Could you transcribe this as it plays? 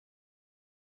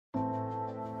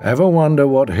Ever wonder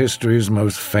what history's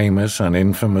most famous and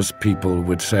infamous people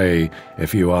would say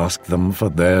if you asked them for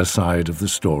their side of the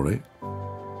story?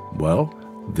 Well,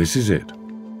 this is it.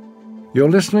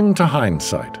 You're listening to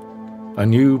Hindsight, a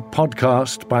new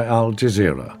podcast by Al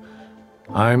Jazeera.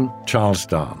 I'm Charles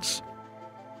Dance.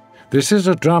 This is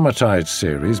a dramatized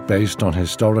series based on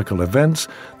historical events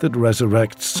that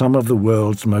resurrects some of the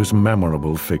world's most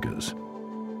memorable figures.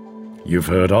 You've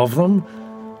heard of them,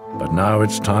 but now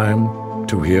it's time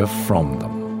to hear from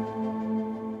them.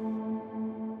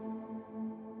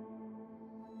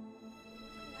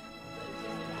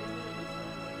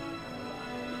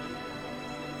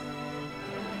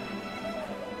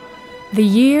 The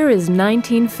year is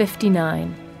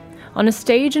 1959. On a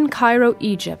stage in Cairo,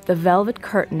 Egypt, the velvet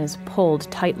curtain is pulled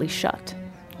tightly shut.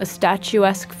 A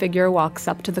statuesque figure walks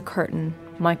up to the curtain,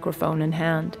 microphone in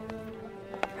hand.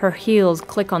 Her heels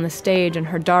click on the stage and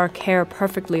her dark hair,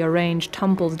 perfectly arranged,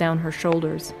 tumbles down her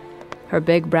shoulders. Her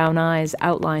big brown eyes,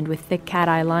 outlined with thick cat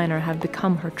eyeliner, have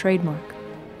become her trademark.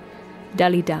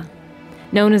 Dalida,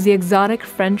 known as the exotic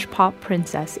French pop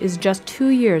princess, is just 2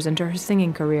 years into her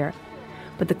singing career,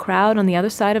 but the crowd on the other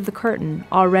side of the curtain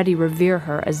already revere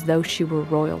her as though she were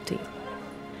royalty.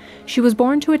 She was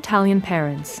born to Italian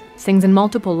parents, sings in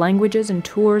multiple languages and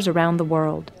tours around the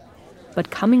world. But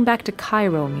coming back to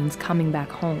Cairo means coming back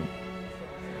home.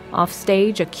 Off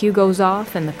stage, a cue goes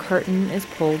off and the curtain is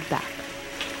pulled back.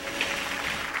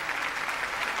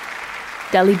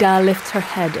 Dalida lifts her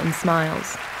head and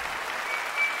smiles.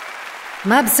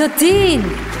 Mabsutin!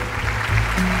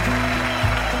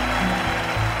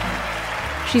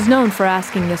 She's known for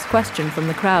asking this question from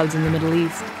the crowds in the Middle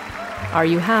East. Are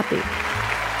you happy?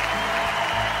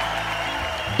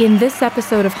 In this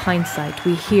episode of Hindsight,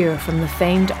 we hear from the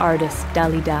famed artist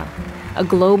Dalida, a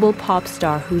global pop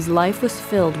star whose life was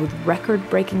filled with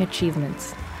record-breaking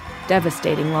achievements,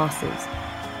 devastating losses,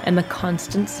 and the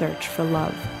constant search for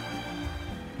love.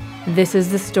 This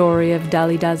is the story of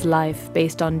Dalida's life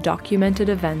based on documented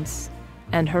events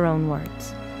and her own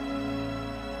words.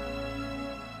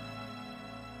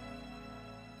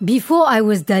 Before I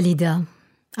was Dalida,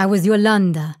 I was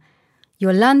Yolanda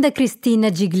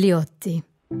Cristina Gigliotti.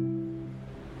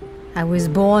 I was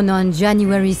born on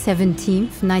January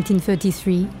 17th,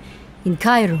 1933, in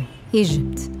Cairo,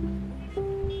 Egypt.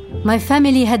 My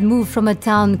family had moved from a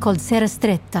town called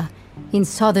Serrastretta in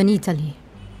southern Italy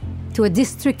to a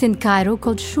district in Cairo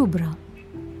called Shubra,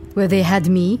 where they had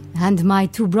me and my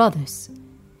 2 brothers.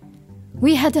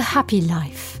 We had a happy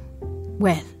life.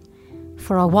 Well,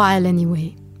 for a while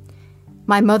anyway.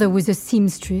 My mother was a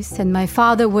seamstress and my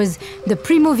father was the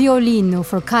primo violino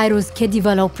for Cairo's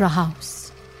Khedival Opera House.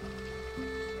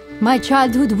 My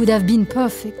childhood would have been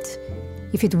perfect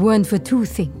if it weren't for 2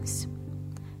 things: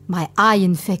 my eye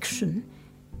infection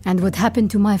and what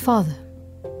happened to my father.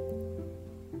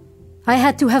 I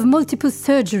had to have multiple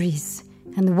surgeries,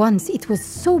 and once it was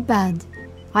so bad,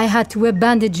 I had to wear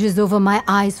bandages over my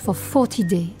eyes for 40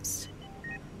 days.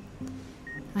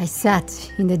 I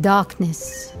sat in the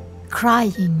darkness,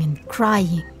 crying and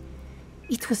crying.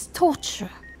 It was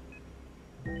torture.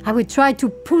 I would try to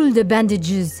pull the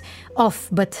bandages off,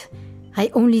 but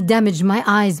I only damaged my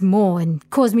eyes more and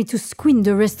caused me to squint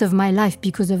the rest of my life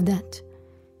because of that.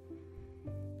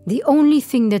 The only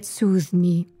thing that soothed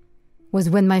me was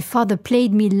when my father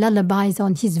played me lullabies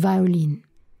on his violin.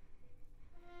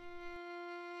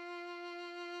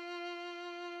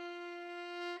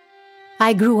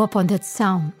 I grew up on that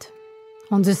sound.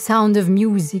 On the sound of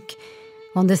music,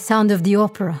 on the sound of the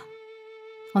opera,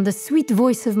 on the sweet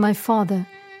voice of my father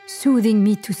soothing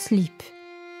me to sleep.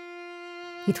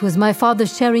 It was my father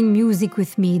sharing music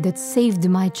with me that saved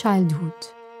my childhood.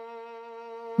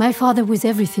 My father was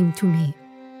everything to me.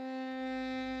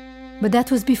 But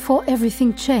that was before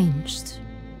everything changed.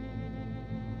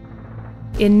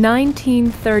 In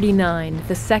 1939,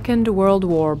 the Second World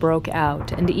War broke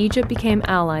out and Egypt became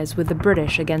allies with the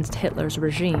British against Hitler's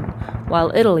regime,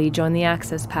 while Italy joined the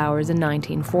Axis powers in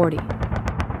 1940.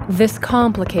 This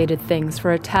complicated things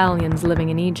for Italians living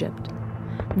in Egypt.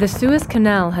 The Suez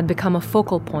Canal had become a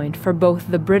focal point for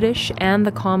both the British and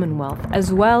the Commonwealth,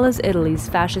 as well as Italy's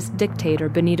fascist dictator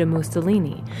Benito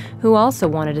Mussolini, who also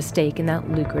wanted a stake in that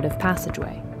lucrative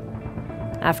passageway.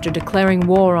 After declaring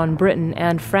war on Britain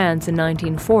and France in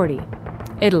 1940,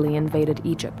 Italy invaded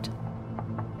Egypt.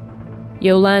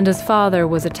 Yolanda's father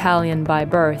was Italian by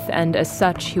birth, and as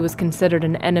such he was considered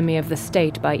an enemy of the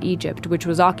state by Egypt, which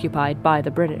was occupied by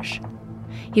the British.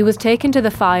 He was taken to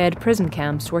the Fayed prison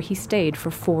camps where he stayed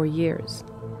for 4 years.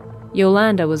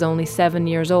 Yolanda was only 7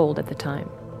 years old at the time.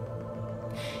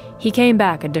 He came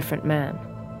back a different man,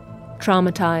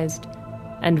 traumatized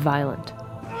and violent.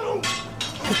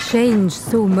 He changed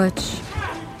so much.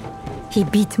 He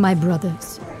beat my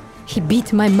brothers. He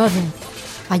beat my mother.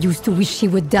 I used to wish he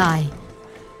would die.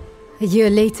 A year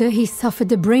later, he suffered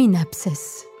a brain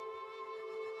abscess.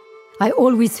 I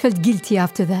always felt guilty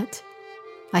after that.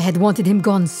 I had wanted him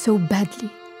gone so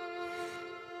badly.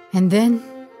 And then,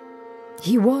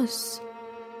 he was.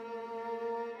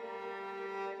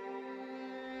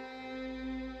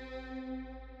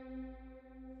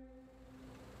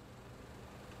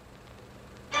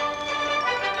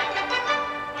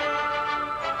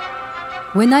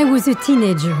 When I was a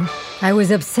teenager, I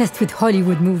was obsessed with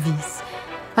Hollywood movies.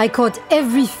 I caught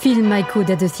every film I could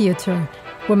at the theater,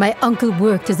 where my uncle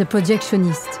worked as a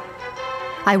projectionist.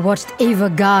 I watched Ava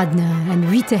Gardner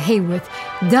and Rita Hayworth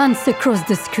dance across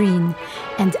the screen,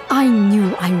 and I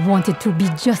knew I wanted to be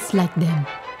just like them.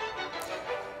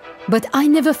 But I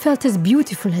never felt as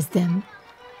beautiful as them.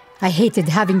 I hated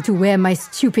having to wear my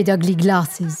stupid, ugly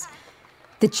glasses.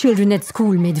 The children at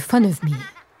school made fun of me.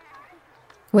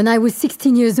 When I was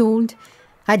 16 years old,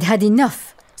 I'd had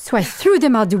enough, so I threw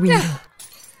them out the window.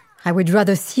 I would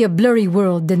rather see a blurry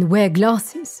world than wear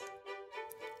glasses.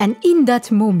 And in that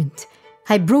moment,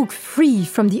 I broke free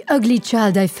from the ugly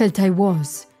child I felt I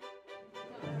was.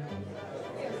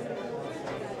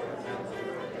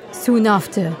 Soon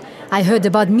after, I heard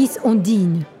about Miss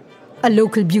Ondine, a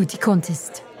local beauty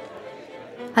contest.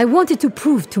 I wanted to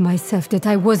prove to myself that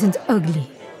I wasn't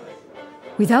ugly.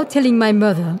 Without telling my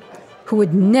mother, who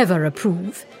would never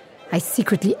approve, I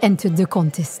secretly entered the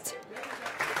contest.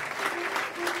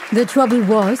 The trouble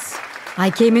was,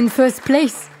 I came in first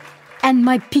place, and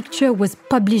my picture was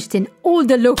published in all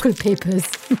the local papers.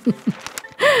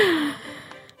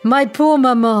 My poor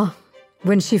mama,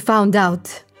 when she found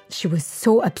out, she was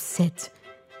so upset.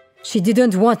 She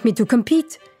didn't want me to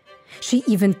compete. She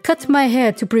even cut my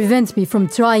hair to prevent me from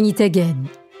trying it again.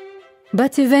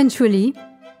 But eventually,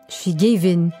 she gave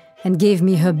in and gave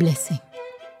me her blessing.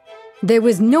 There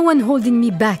was no one holding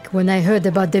me back when I heard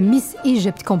about the Miss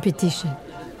Egypt competition.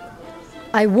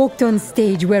 I walked on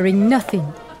stage wearing nothing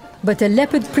but a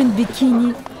leopard print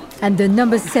bikini and the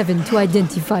number 7 to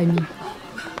identify me.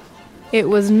 It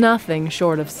was nothing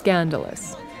short of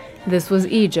scandalous. This was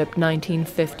Egypt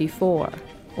 1954.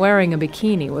 Wearing a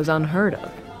bikini was unheard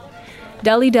of.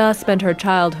 Dalida spent her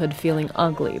childhood feeling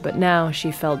ugly, but now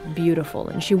she felt beautiful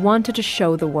and she wanted to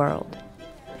show the world.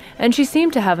 And she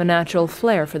seemed to have a natural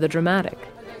flair for the dramatic.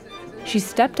 She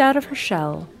stepped out of her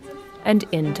shell and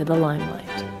into the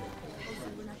limelight.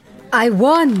 I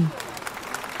won!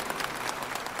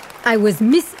 I was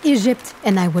Miss Egypt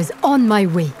and I was on my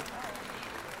way.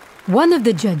 One of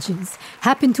the judges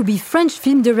happened to be French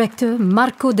film director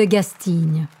Marco de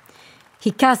Gastigne. He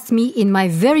cast me in my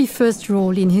very first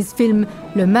role in his film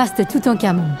Le Masque de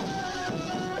Toutankhamon.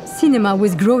 Cinema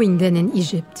was growing then in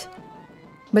Egypt.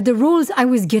 But the roles I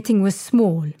was getting were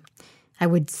small. I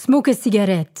would smoke a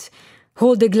cigarette,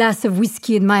 hold a glass of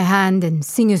whiskey in my hand and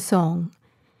sing a song.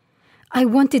 I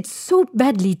wanted so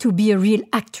badly to be a real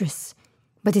actress,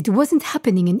 but it wasn't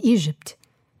happening in Egypt.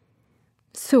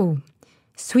 So,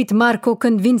 sweet Marco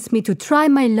convinced me to try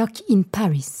my luck in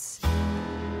Paris.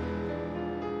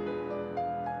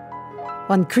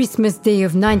 On Christmas Day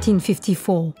of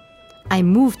 1954, I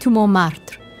moved to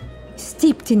Montmartre,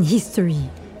 steeped in history,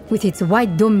 with its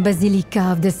white dome basilica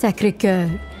of the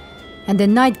Sacré-Cœur, and the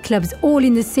nightclubs all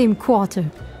in the same quarter.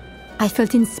 I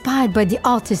felt inspired by the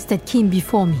artists that came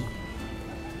before me.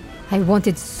 I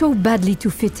wanted so badly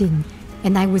to fit in,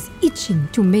 and I was itching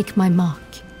to make my mark.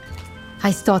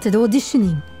 I started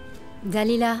auditioning.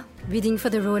 Dalila, reading for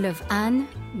the role of Anne.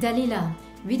 Dalila,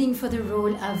 reading for the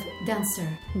role of dancer.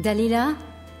 Dalila,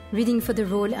 reading for the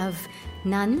role of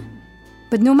Nan.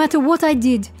 But no matter what I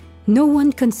did, no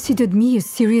one considered me a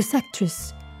serious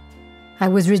actress. I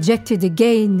was rejected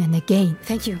again and again.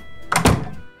 Thank you.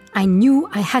 I knew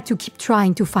I had to keep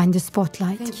trying to find the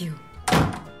spotlight. Thank you.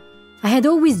 I had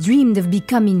always dreamed of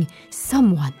becoming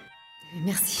someone.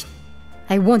 Merci.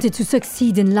 I wanted to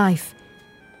succeed in life.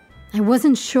 I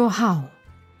wasn't sure how,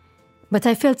 but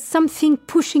I felt something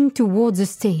pushing towards the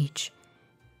stage.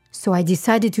 So I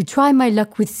decided to try my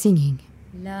luck with singing.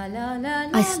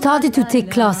 I started to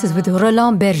take classes with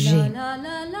Roland Berger.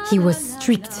 He was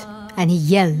strict and he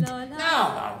yelled.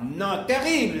 No, no,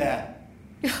 terrible.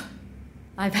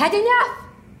 I've had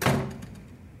enough.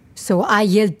 So I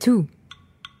yelled too.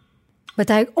 But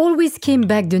I always came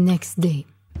back the next day.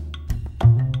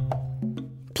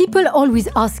 People always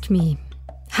ask me,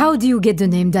 how do you get the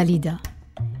name Dalida?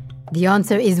 The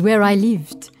answer is where I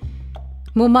lived.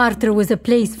 Montmartre was a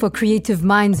place for creative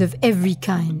minds of every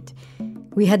kind.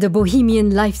 We had a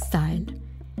bohemian lifestyle.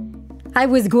 I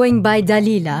was going by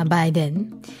Dalila by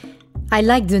then. I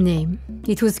liked the name.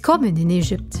 It was common in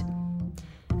Egypt.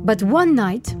 But one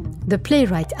night, the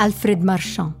playwright Alfred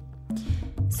Marchand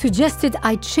suggested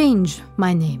I change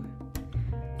my name.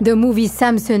 The movie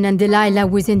Samson and Delilah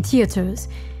was in theaters,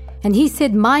 and he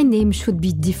said my name should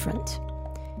be different.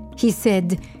 He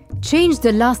said, change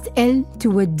the last L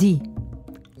to a D,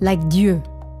 like Dieu,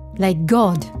 like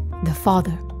God, the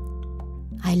Father.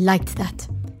 I liked that.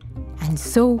 And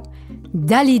so,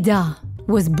 Dalida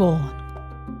was born.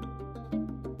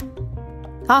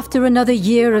 After another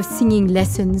year of singing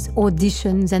lessons,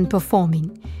 auditions, and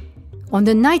performing, on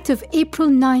the night of April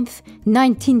 9th,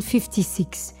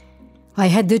 1956, I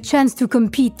had the chance to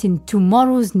compete in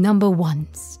Tomorrow's Number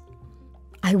Ones.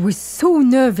 I was so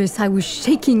nervous I was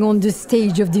shaking on the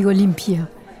stage of the Olympia.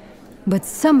 But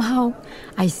somehow,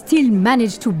 I still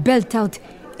managed to belt out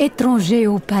Étranger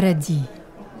au Paradis.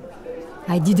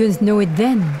 I didn't know it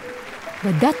then,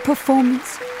 but that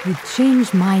performance would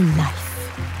change my life.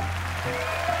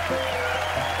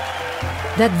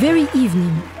 That very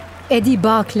evening, Eddie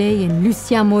Barclay and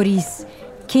Lucien Maurice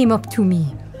came up to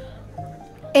me.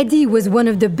 Eddie was one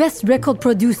of the best record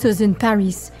producers in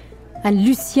Paris, and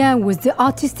Lucien was the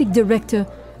artistic director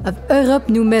of Europe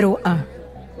Numéro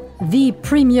 1, the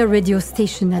premier radio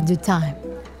station at the time.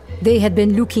 They had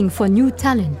been looking for new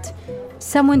talent,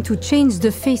 someone to change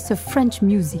the face of French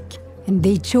music, and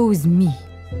they chose me.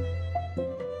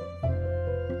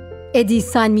 Eddie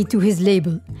signed me to his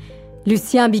label.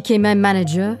 Lucien became my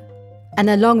manager, and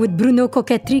along with Bruno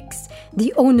Coquetrix,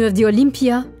 the owner of the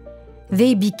Olympia,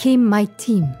 they became my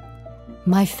team,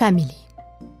 my family.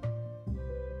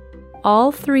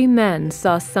 All three men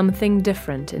saw something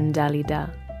different in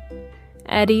Dalida.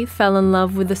 Eddie fell in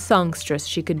love with the songstress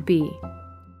she could be.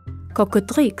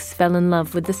 Coquetrix fell in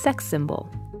love with the sex symbol.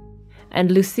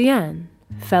 And Lucien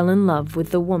fell in love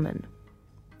with the woman.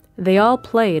 They all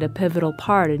played a pivotal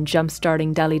part in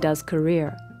jump-starting Dalida's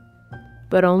career.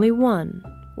 But only one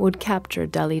would capture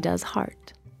Dalida's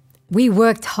heart. We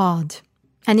worked hard.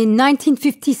 And in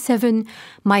 1957,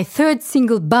 my third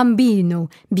single, Bambino,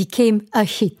 became a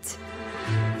hit.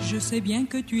 Je sais bien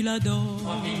que tu l'adores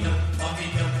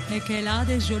et qu'elle a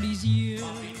des jolis yeux.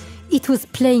 It was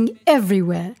playing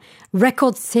everywhere.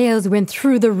 Record sales went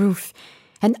through the roof,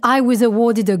 and I was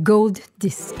awarded a gold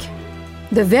disc.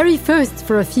 The very first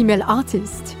for a female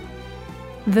artist.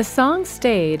 The song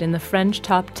stayed in the French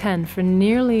top 10 for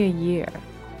nearly a year.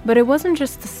 But it wasn't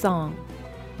just the song.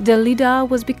 Dalida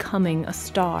was becoming a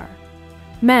star.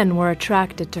 Men were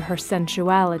attracted to her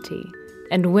sensuality,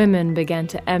 and women began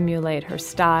to emulate her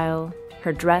style,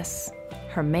 her dress,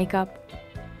 her makeup.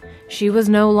 She was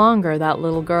no longer that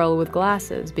little girl with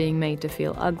glasses being made to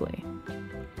feel ugly.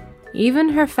 Even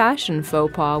her fashion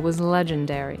faux pas was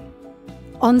legendary.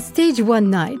 On stage one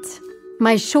night,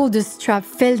 my shoulder strap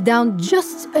fell down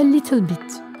just a little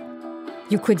bit.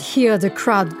 You could hear the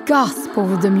crowd gasp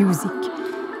over the music.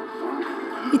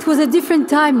 It was a different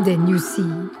time then, you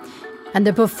see, and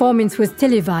the performance was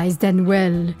televised and,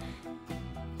 well,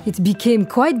 it became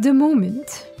quite the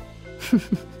moment.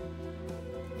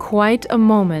 Quite a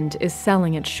moment is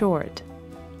selling it short.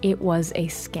 It was a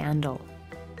scandal.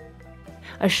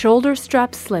 A shoulder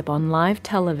strap slip on live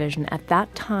television at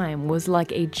that time was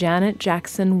like a Janet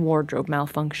Jackson wardrobe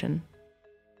malfunction.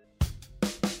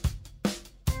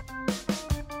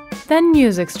 Then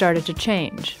music started to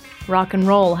change. Rock and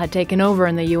roll had taken over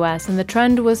in the US, and the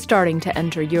trend was starting to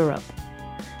enter Europe.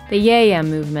 The Yéyé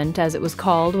movement, as it was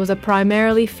called, was a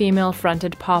primarily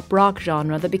female-fronted pop-rock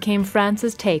genre that became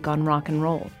France's take on rock and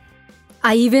roll.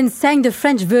 I even sang the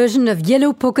French version of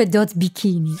Yellow Polka Dot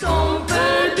Bikini.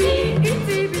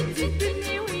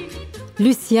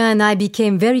 Lucien and I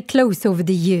became very close over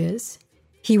the years.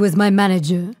 He was my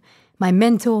manager, my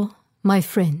mentor, my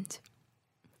friend.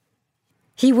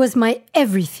 He was my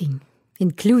everything,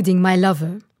 including my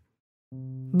lover.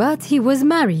 But he was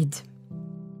married.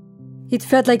 It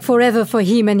felt like forever for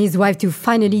him and his wife to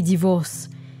finally divorce.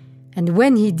 And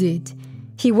when he did,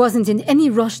 he wasn't in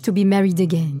any rush to be married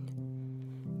again.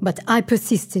 But I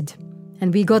persisted,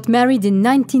 and we got married in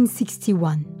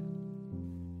 1961.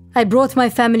 I brought my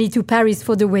family to Paris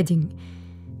for the wedding,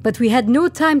 but we had no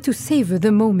time to savor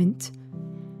the moment.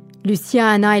 Lucien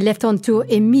and I left on tour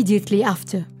immediately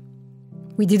after.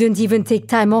 We didn't even take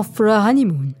time off for our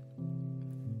honeymoon.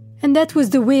 And that was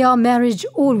the way our marriage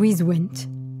always went.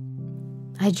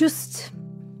 I just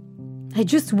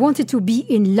wanted to be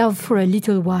in love for a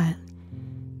little while.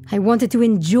 I wanted to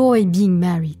enjoy being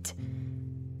married.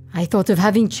 I thought of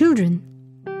having children,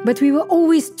 but we were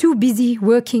always too busy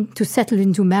working to settle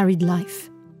into married life.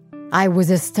 I was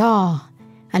a star,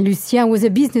 and Lucien was a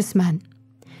businessman.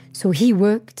 So he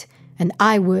worked, and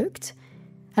I worked,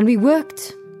 And we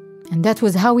worked, and that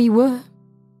was how we were.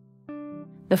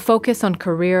 The focus on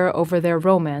career over their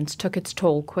romance took its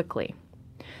toll quickly.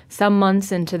 Some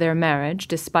months into their marriage,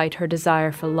 despite her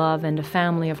desire for love and a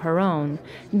family of her own,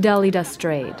 Dalida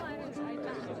strayed.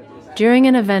 During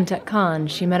an event at Cannes,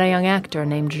 she met a young actor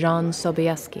named Jean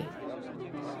Sobieski.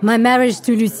 My marriage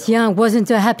to Lucien wasn't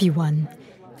a happy one.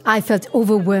 I felt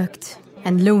overworked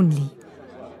and lonely.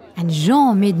 And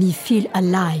Jean made me feel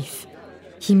alive.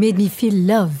 He made me feel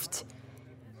loved.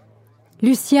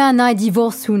 Lucien and I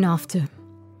divorced soon after.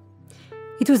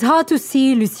 It was hard to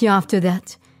see Lucien after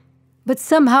that, but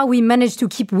somehow we managed to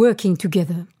keep working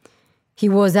together. He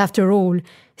was, after all,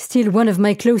 still one of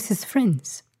my closest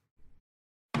friends.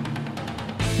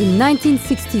 In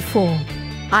 1964,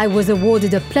 I was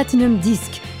awarded a platinum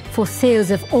disc for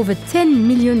sales of over 10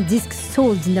 million discs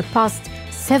sold in the past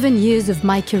 7 years of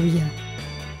my career.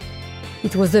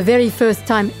 It was the very first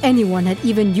time anyone had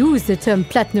even used the term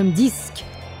platinum disc.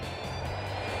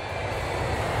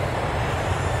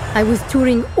 I was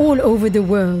touring all over the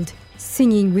world,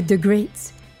 singing with the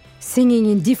greats, singing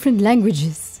in different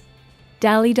languages.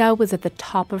 Dalida was at the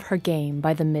top of her game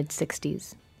by the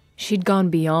mid-60s. She'd gone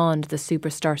beyond the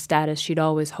superstar status she'd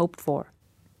always hoped for.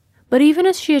 But even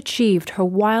as she achieved her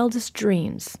wildest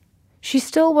dreams, she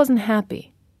still wasn't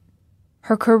happy.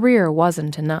 Her career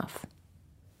wasn't enough.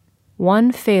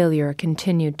 One failure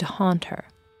continued to haunt her.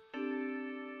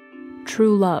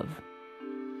 True love,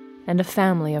 and a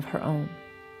family of her own.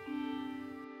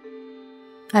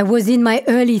 I was in my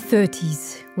early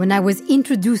 30s when I was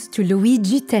introduced to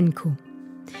Luigi Tenco.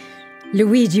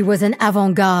 Luigi was an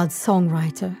avant-garde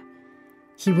songwriter.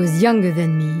 He was younger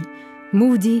than me,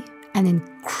 moody and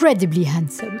incredibly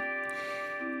handsome.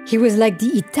 He was like the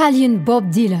Italian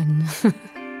Bob Dylan.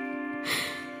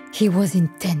 He was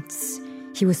intense.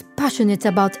 He was passionate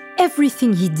about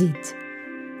everything he did.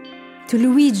 To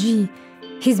Luigi,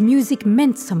 his music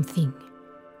meant something.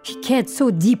 He cared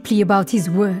so deeply about his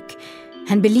work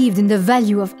and believed in the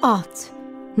value of art,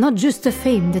 not just the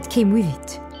fame that came with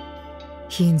it.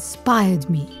 He inspired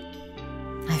me.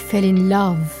 I fell in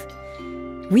love.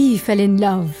 We fell in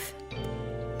love.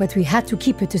 But we had to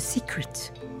keep it a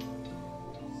secret.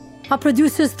 Our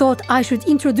producers thought I should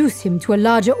introduce him to a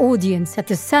larger audience at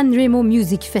the Sanremo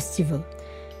Music Festival,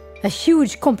 a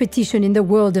huge competition in the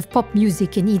world of pop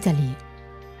music in Italy.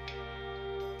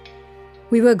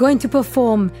 We were going to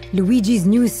perform Luigi's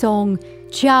new song,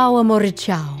 Ciao Amore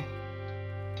Ciao.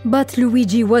 But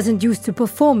Luigi wasn't used to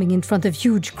performing in front of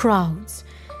huge crowds.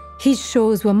 His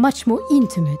shows were much more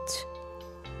intimate.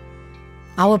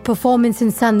 Our performance in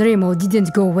Sanremo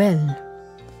didn't go well.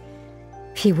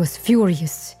 He was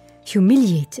furious,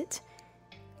 humiliated.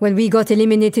 When we got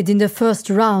eliminated in the first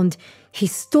round, he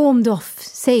stormed off,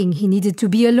 saying he needed to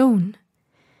be alone.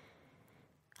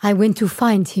 I went to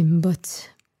find him, but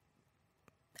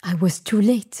I was too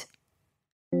late.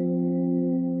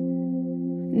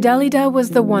 Dalida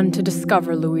was the one to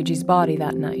discover Luigi's body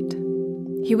that night.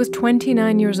 He was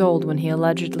 29 years old when he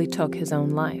allegedly took his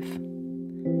own life.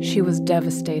 She was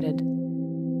devastated.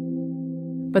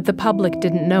 But the public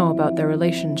didn't know about their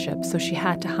relationship, so she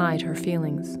had to hide her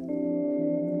feelings.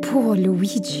 Poor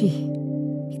Luigi.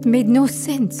 It made no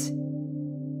sense.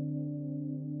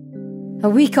 A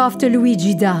week after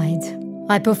Luigi died,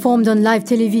 I performed on live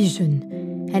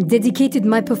television and dedicated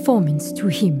my performance to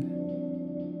him.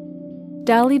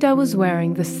 Dalida was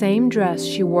wearing the same dress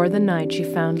she wore the night she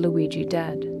found Luigi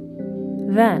dead.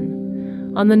 Then,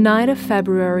 on the night of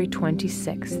February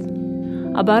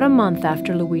 26th, about a month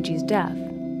after Luigi's death,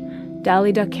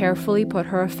 Dalida carefully put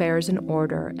her affairs in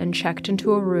order and checked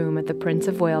into a room at the Prince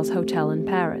of Wales Hotel in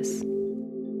Paris.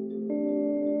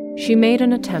 She made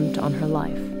an attempt on her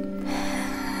life.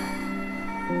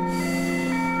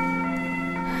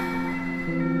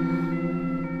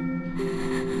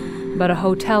 But a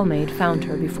hotel maid found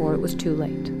her before it was too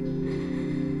late.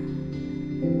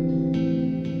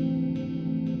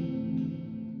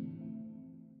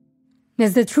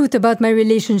 As the truth about my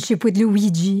relationship with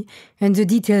Luigi and the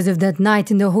details of that night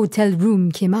in the hotel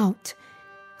room came out,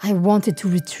 I wanted to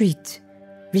retreat,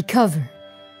 recover,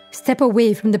 step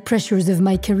away from the pressures of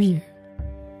my career.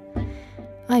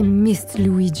 I missed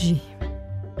Luigi.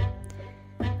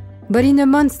 But in the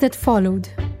months that followed,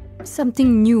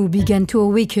 something new began to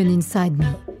awaken inside me.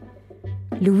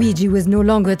 Luigi was no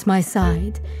longer at my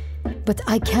side, but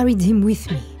I carried him with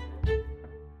me.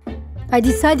 I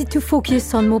decided to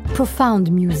focus on more profound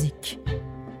music.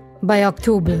 By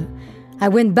October, I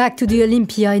went back to the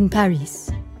Olympia in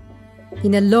Paris.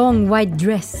 In a long white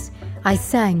dress, I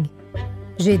sang,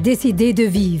 J'ai décidé de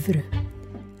vivre.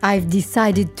 I've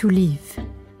decided to live.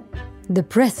 The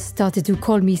press started to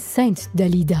call me Saint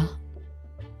Dalida.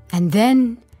 And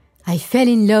then I fell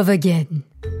in love again.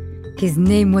 His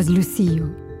name was Lucio.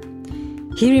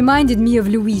 He reminded me of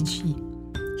Luigi.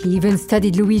 He even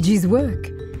studied Luigi's work.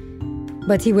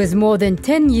 But he was more than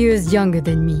 10 years younger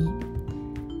than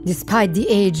me. Despite the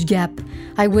age gap,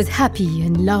 I was happy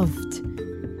and loved.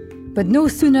 But no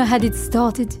sooner had it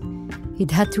started, it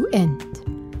had to end.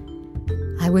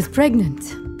 I was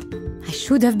pregnant. I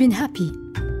should have been happy.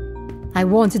 I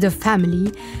wanted a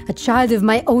family, a child of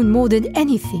my own more than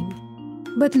anything.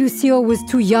 But Lucio was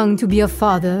too young to be a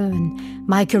father, and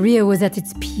my career was at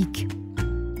its peak.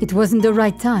 It wasn't the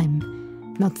right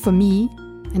time, not for me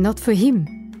and not for him.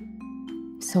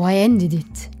 So I ended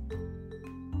it.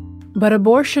 But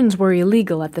abortions were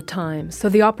illegal at the time, so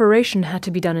the operation had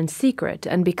to be done in secret,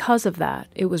 and because of that,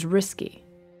 it was risky.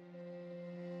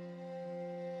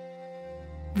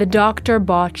 The doctor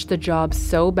botched the job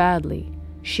so badly,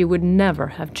 she would never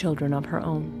have children of her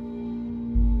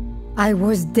own. I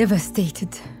was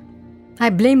devastated.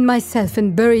 I blamed myself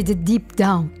and buried it deep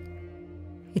down.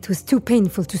 It was too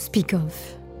painful to speak of.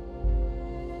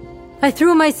 I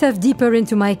threw myself deeper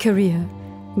into my career,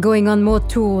 going on more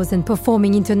tours and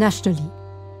performing internationally.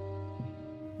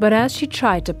 But as she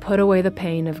tried to put away the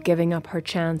pain of giving up her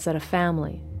chance at a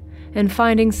family and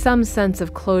finding some sense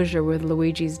of closure with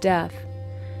Luigi's death,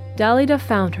 Dalida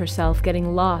found herself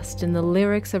getting lost in the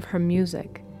lyrics of her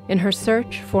music, in her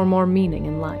search for more meaning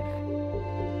in life.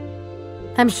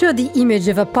 I'm sure the image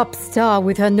of a pop star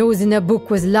with her nose in a book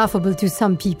was laughable to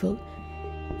some people.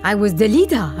 I was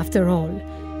Dalida, after all.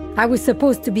 I was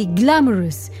supposed to be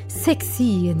glamorous,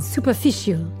 sexy, and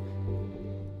superficial.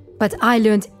 But I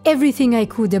learned everything I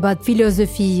could about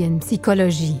philosophy and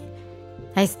psychology.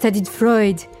 I studied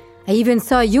Freud. I even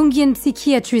saw a Jungian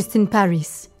psychiatrist in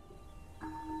Paris.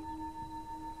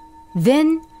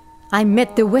 Then I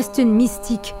met the Western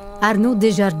mystic Arnaud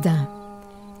Desjardins,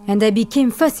 and I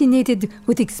became fascinated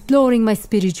with exploring my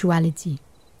spirituality.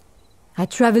 I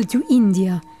traveled to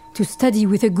India to study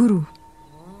with a guru.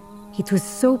 It was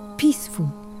so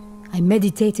peaceful. I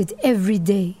meditated every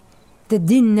day. The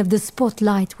din of the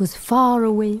spotlight was far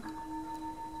away.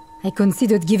 I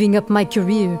considered giving up my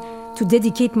career to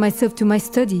dedicate myself to my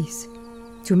studies,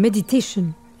 to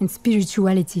meditation and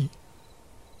spirituality.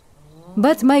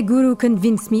 But my guru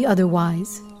convinced me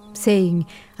otherwise, saying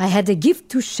I had a gift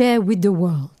to share with the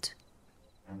world.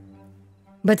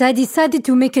 But I decided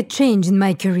to make a change in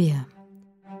my career.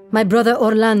 My brother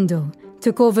Orlando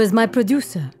took over as my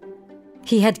producer.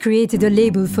 He had created a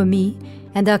label for me,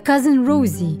 and our cousin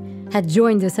Rosie had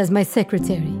joined us as my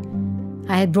secretary.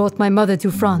 I had brought my mother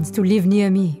to France to live near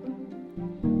me.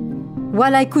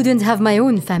 While I couldn't have my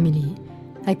own family,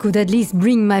 I could at least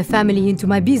bring my family into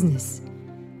my business.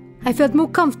 I felt more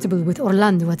comfortable with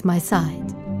Orlando at my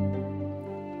side.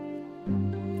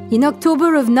 In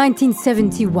October of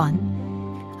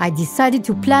 1971, I decided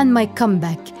to plan my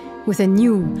comeback with a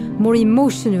new, more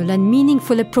emotional and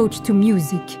meaningful approach to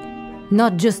music,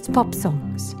 not just pop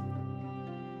songs.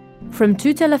 From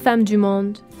Toutes les femmes du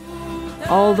monde,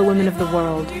 All the Women of the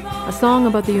World, a song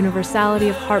about the universality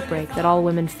of heartbreak that all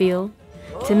women feel,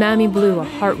 to Mamie Blue, a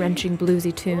heart-wrenching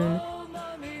bluesy tune,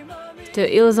 to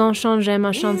Ils ont changé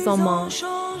ma chanson, Ma.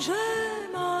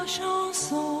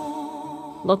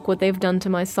 Look what they've done to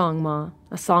my song, Ma,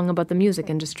 a song about the music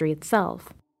industry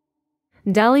itself.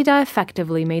 Dalida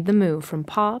effectively made the move from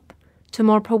pop to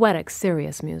more poetic,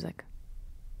 serious music.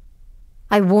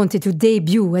 I wanted to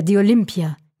debut at the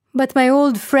Olympia, but my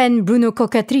old friend Bruno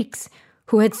Cocatrix,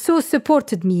 who had so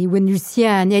supported me when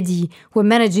Lucien and Eddie were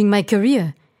managing my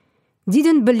career,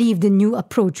 didn't believe the new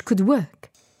approach could work.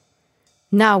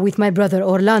 Now, with my brother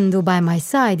Orlando by my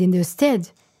side in their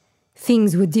stead,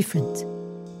 things were different.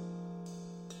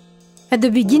 At the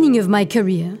beginning of my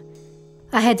career,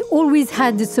 I had always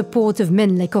had the support of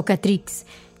men like Cocatrix,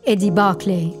 Eddie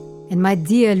Barclay, and my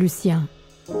dear Lucien.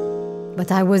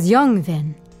 But I was young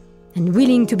then, and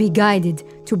willing to be guided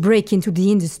to break into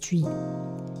the industry.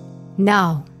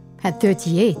 Now, at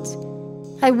 38,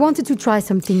 I wanted to try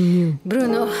something new.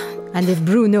 Bruno. And if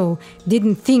Bruno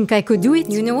didn't think I could do it...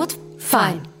 You know what?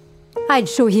 Fine. I'd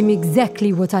show him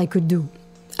exactly what I could do.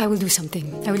 I will do something.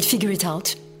 I will figure it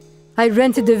out. I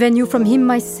rented the venue from him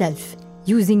myself,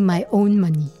 using my own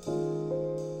money.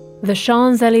 The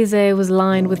Champs-Élysées was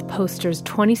lined with posters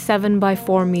 27 by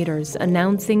 4 meters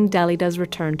announcing Dalida's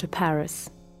return to Paris.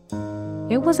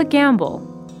 It was a gamble,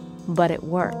 but it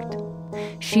worked.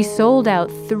 She sold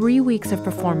out 3 weeks of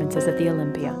performances at the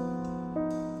Olympia.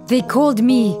 They called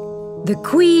me the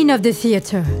Queen of the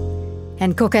Theatre.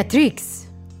 And Cocatrix,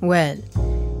 well,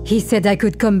 he said I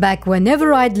could come back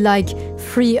whenever I'd like,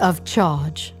 free of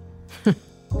charge.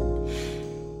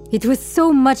 It was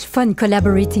so much fun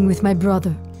collaborating with my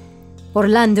brother.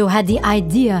 Orlando had the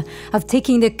idea of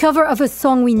taking the cover of a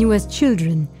song we knew as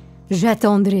children,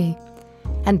 J'attendrai,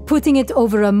 and putting it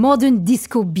over a modern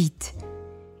disco beat.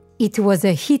 It was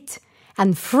a hit,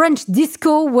 and French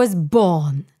disco was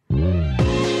born.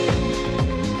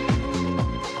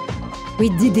 We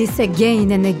did this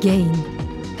again and again,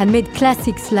 and made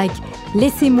classics like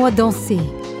Laissez-moi danser,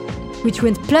 which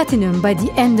went platinum by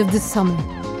the end of the summer.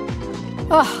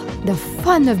 Oh, the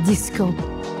fun of disco.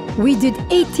 We did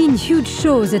 18 huge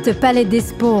shows at the Palais des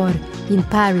Sports in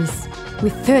Paris,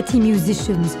 with 30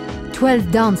 musicians, 12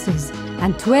 dancers,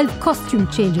 and 12 costume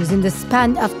changes in the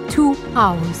span of 2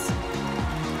 hours,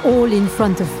 all in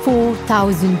front of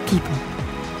 4,000 people.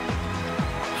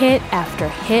 Hit after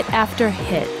hit after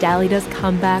hit, Dalida's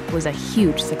comeback was a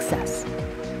huge success.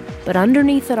 But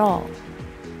underneath it all,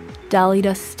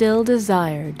 Dalida still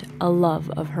desired a love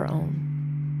of her own.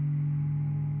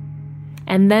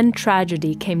 And then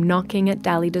tragedy came knocking at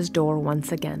Dalida's door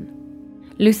once again.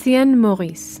 Lucien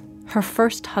Maurice, her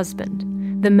first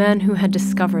husband, the man who had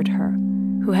discovered her,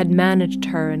 who had managed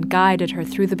her and guided her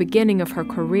through the beginning of her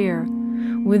career,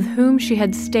 with whom she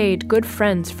had stayed good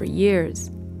friends for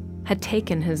years, had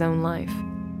taken his own life.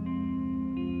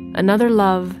 Another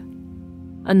love,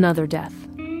 another death.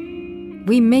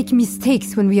 We make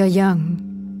mistakes when we are young.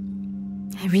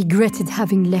 I regretted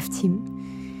having left him.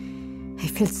 I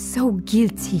felt so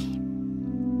guilty.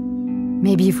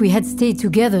 Maybe if we had stayed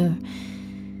together,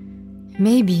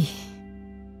 maybe.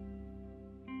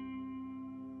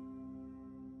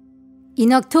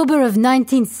 In October of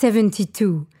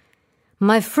 1972,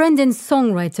 my friend and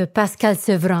songwriter Pascal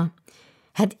Sevrin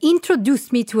had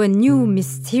introduced me to a new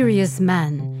mysterious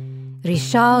man,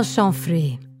 Richard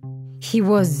Chanfray. He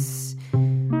was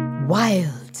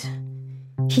wild.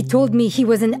 He told me he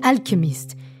was an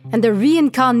alchemist and the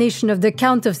reincarnation of the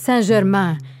Count of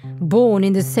Saint-Germain, born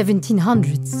in the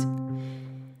 1700s.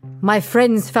 My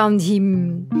friends found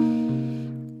him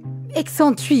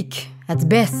eccentric at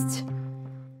best.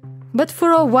 But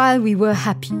for a while we were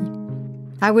happy.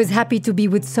 I was happy to be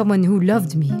with someone who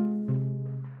loved me.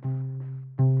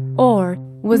 Or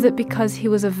was it because he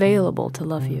was available to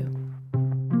love you?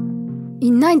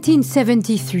 In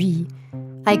 1973,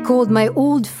 I called my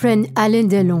old friend Alain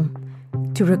Delon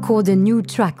to record a new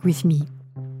track with me.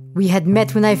 We had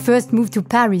met when I first moved to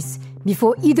Paris,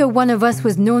 before either one of us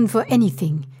was known for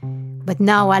anything. But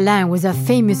now Alain was a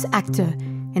famous actor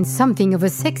and something of a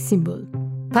sex symbol.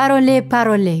 Parole,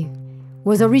 Parole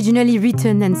was originally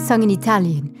written and sung in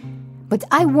Italian, but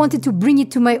I wanted to bring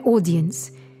it to my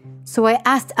audience, so I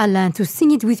asked Alain to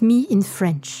sing it with me in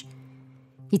French.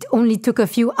 It only took a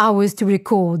few hours to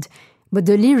record, but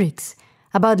the lyrics,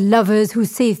 about lovers who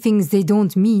say things they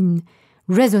don't mean,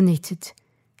 resonated,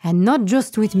 and not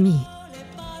just with me.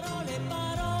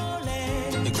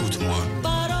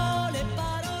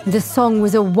 The song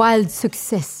was a wild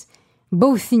success,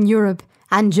 both in Europe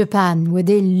and Japan, where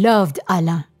they loved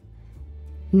Alain.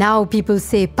 Now people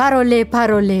say parole,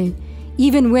 parole,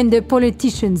 even when the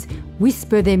politicians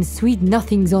whisper them sweet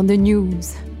nothings on the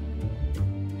news.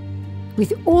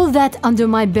 With all that under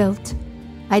my belt,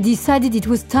 I decided it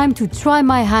was time to try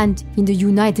my hand in the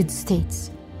United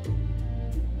States.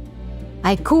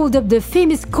 I called up the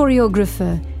famous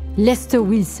choreographer, Lester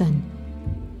Wilson,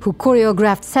 who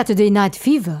choreographed Saturday Night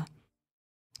Fever.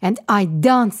 And I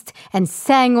danced and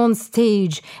sang on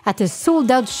stage at a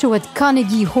sold-out show at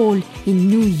Carnegie Hall in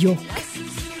New York.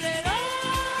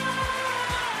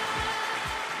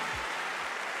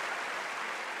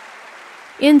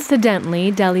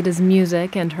 Incidentally, Dalida's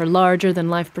music and her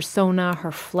larger-than-life persona,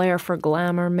 her flair for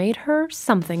glamour, made her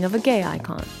something of a gay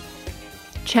icon.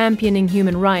 Championing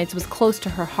human rights was close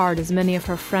to her heart, as many of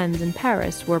her friends in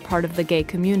Paris were part of the gay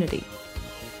community.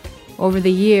 Over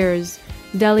the years,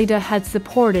 Dalida had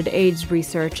supported AIDS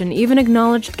research and even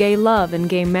acknowledged gay love and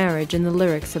gay marriage in the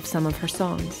lyrics of some of her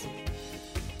songs.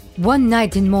 One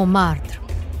night in Montmartre,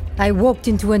 I walked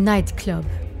into a nightclub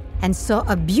and saw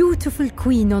a beautiful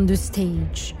queen on the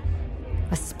stage.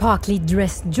 A sparkly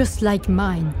dress just like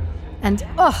mine, and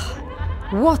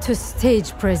what a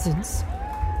stage presence!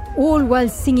 All while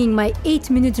singing my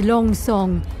 8-minute-long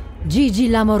song, Gigi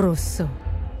Lamoroso.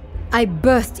 I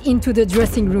burst into the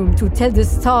dressing room to tell the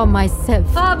star myself,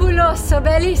 Fabuloso,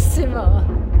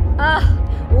 bellissimo! Ah,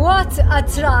 what a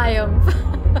triumph!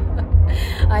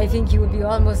 I think you will be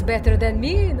almost better than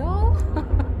me, no?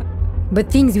 But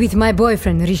things with my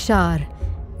boyfriend, Richard,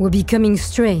 were becoming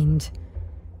strained.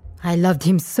 I loved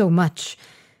him so much.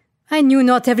 I knew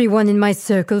not everyone in my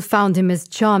circle found him as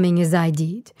charming as I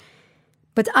did.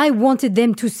 But I wanted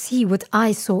them to see what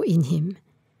I saw in him.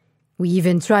 We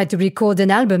even tried to record an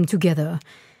album together,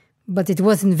 but it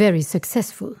wasn't very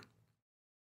successful.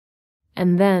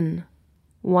 And then,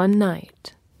 one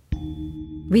night,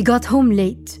 we got home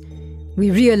late. We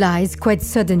realized quite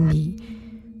suddenly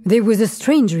there was a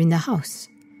stranger in the house.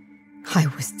 I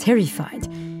was terrified,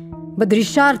 but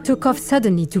Richard took off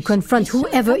suddenly to confront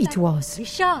whoever it was.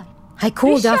 Richard! I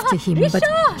called after him, but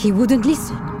he wouldn't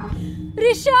listen.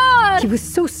 Richard! He was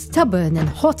so stubborn and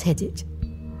hot-headed.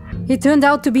 It turned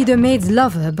out to be the maid's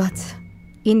lover, but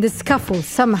in the scuffle,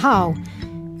 somehow,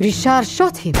 Richard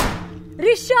shot him.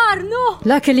 Richard, no!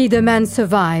 Luckily, the man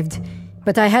survived,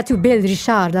 but I had to bail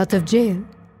Richard out of jail.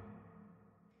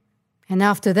 And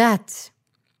after that,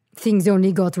 things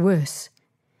only got worse.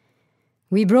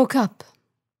 We broke up.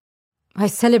 I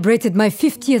celebrated my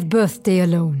 50th birthday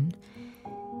alone.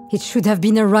 It should have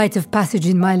been a rite of passage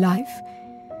in my life,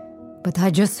 but I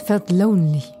just felt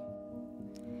lonely.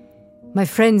 My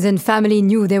friends and family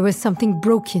knew there was something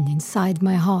broken inside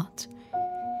my heart.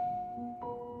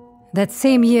 That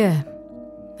same year,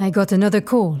 I got another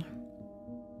call.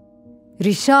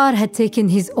 Richard had taken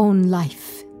his own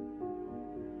life.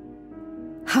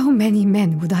 How many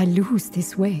men would I lose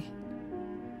this way?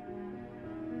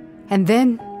 And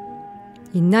then,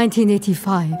 in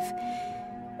 1985,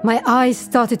 my eyes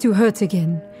started to hurt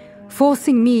again,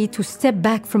 forcing me to step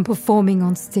back from performing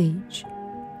on stage.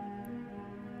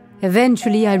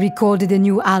 Eventually, I recorded a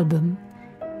new album.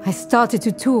 I started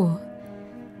to tour,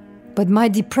 but my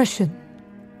depression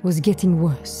was getting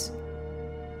worse.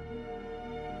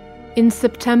 In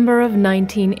September of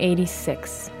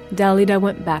 1986, Dalida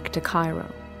went back to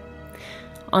Cairo.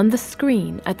 On the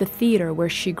screen at the theater where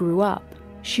she grew up,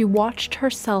 she watched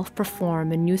herself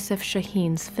perform in Youssef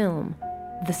Chahine film,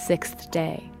 The Sixth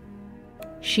Day.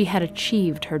 She had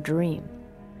achieved her dream.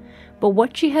 But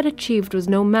what she had achieved was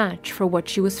no match for what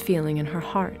she was feeling in her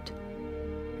heart.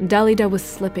 Dalida was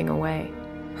slipping away,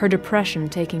 her depression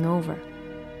taking over.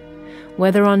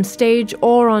 Whether on stage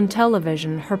or on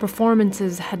television, her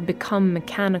performances had become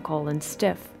mechanical and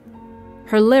stiff.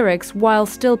 Her lyrics, while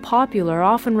still popular,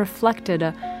 often reflected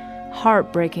a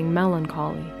heartbreaking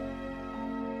melancholy.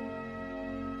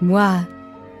 Moi,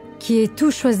 qui ai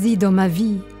tout choisi dans ma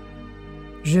vie,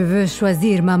 je veux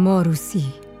choisir ma mort aussi.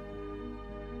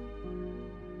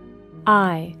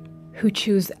 I, who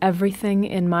choose everything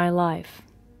in my life,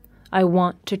 I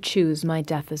want to choose my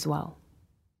death as well.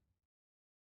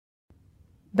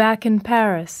 Back in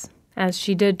Paris, as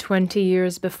she did 20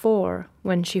 years before,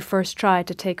 when she first tried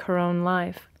to take her own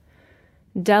life,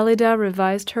 Dalida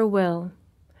revised her will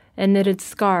and knitted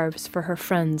scarves for her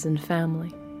friends and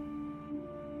family.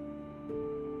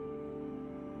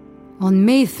 On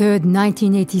May 3rd,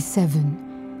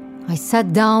 1987, I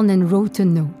sat down and wrote a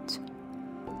note.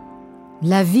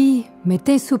 La vie m'est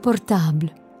insupportable.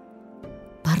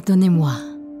 Pardonnez-moi.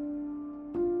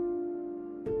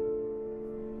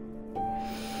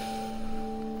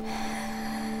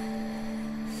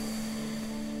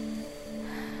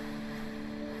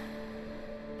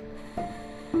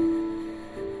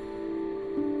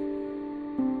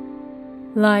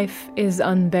 Life is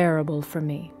unbearable for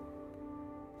me.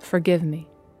 Forgive me.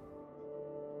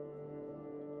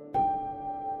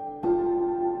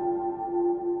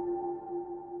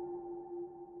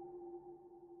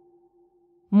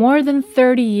 More than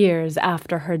 30 years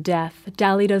after her death,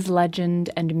 Dalida's legend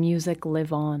and music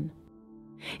live on.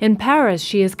 In Paris,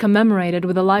 she is commemorated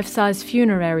with a life-size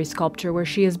funerary sculpture where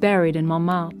she is buried in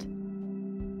Montmartre.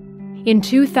 In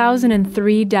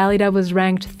 2003, Dalida was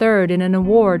ranked third in an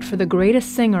award for the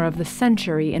greatest singer of the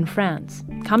century in France,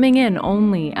 coming in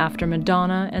only after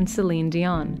Madonna and Celine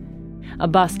Dion. A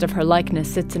bust of her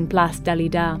likeness sits in Place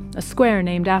Dalida, a square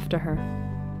named after her.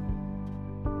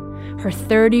 Her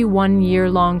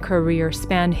 31-year-long career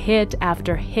spanned hit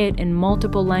after hit in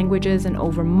multiple languages and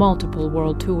over multiple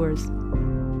world tours.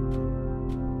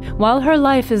 While her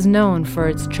life is known for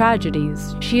its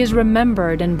tragedies, she is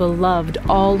remembered and beloved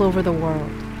all over the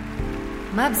world.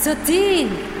 Mabsotin!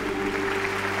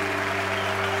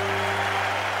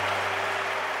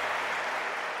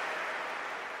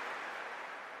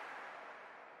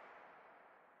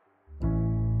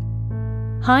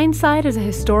 Hindsight is a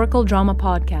historical drama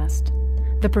podcast.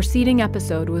 The preceding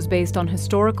episode was based on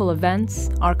historical events,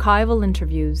 archival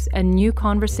interviews, and new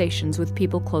conversations with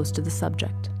people close to the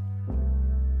subject.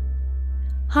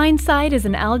 Hindsight is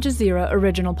an Al Jazeera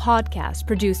original podcast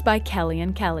produced by Kelly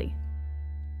and Kelly.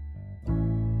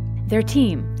 Their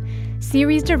team: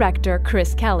 series director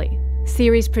Chris Kelly,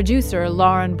 series producer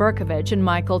Lauren Berkovich and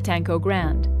Michael Tanko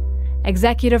Grand,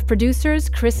 executive producers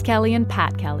Chris Kelly and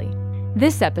Pat Kelly.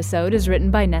 This episode is written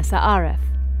by Nessa Aref.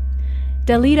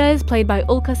 Dalida is played by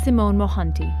Ulka Simone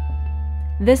Mohanty.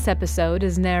 This episode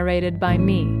is narrated by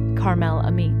me, Carmel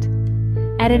Amit.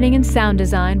 Editing and sound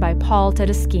design by Paul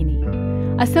Tedeschini.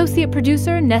 Associate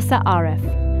producer Nessa Aref.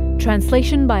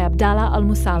 Translation by Abdallah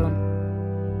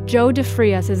Al-Musalam. Joe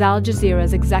DeFrias is Al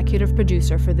Jazeera's executive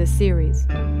producer for this series.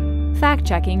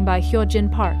 Fact-checking by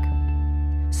Hyojin Park.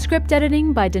 Script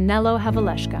editing by Danilo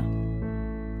Havaleshka.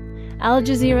 Al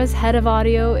Jazeera's head of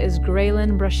audio is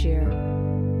Graylin Brashear.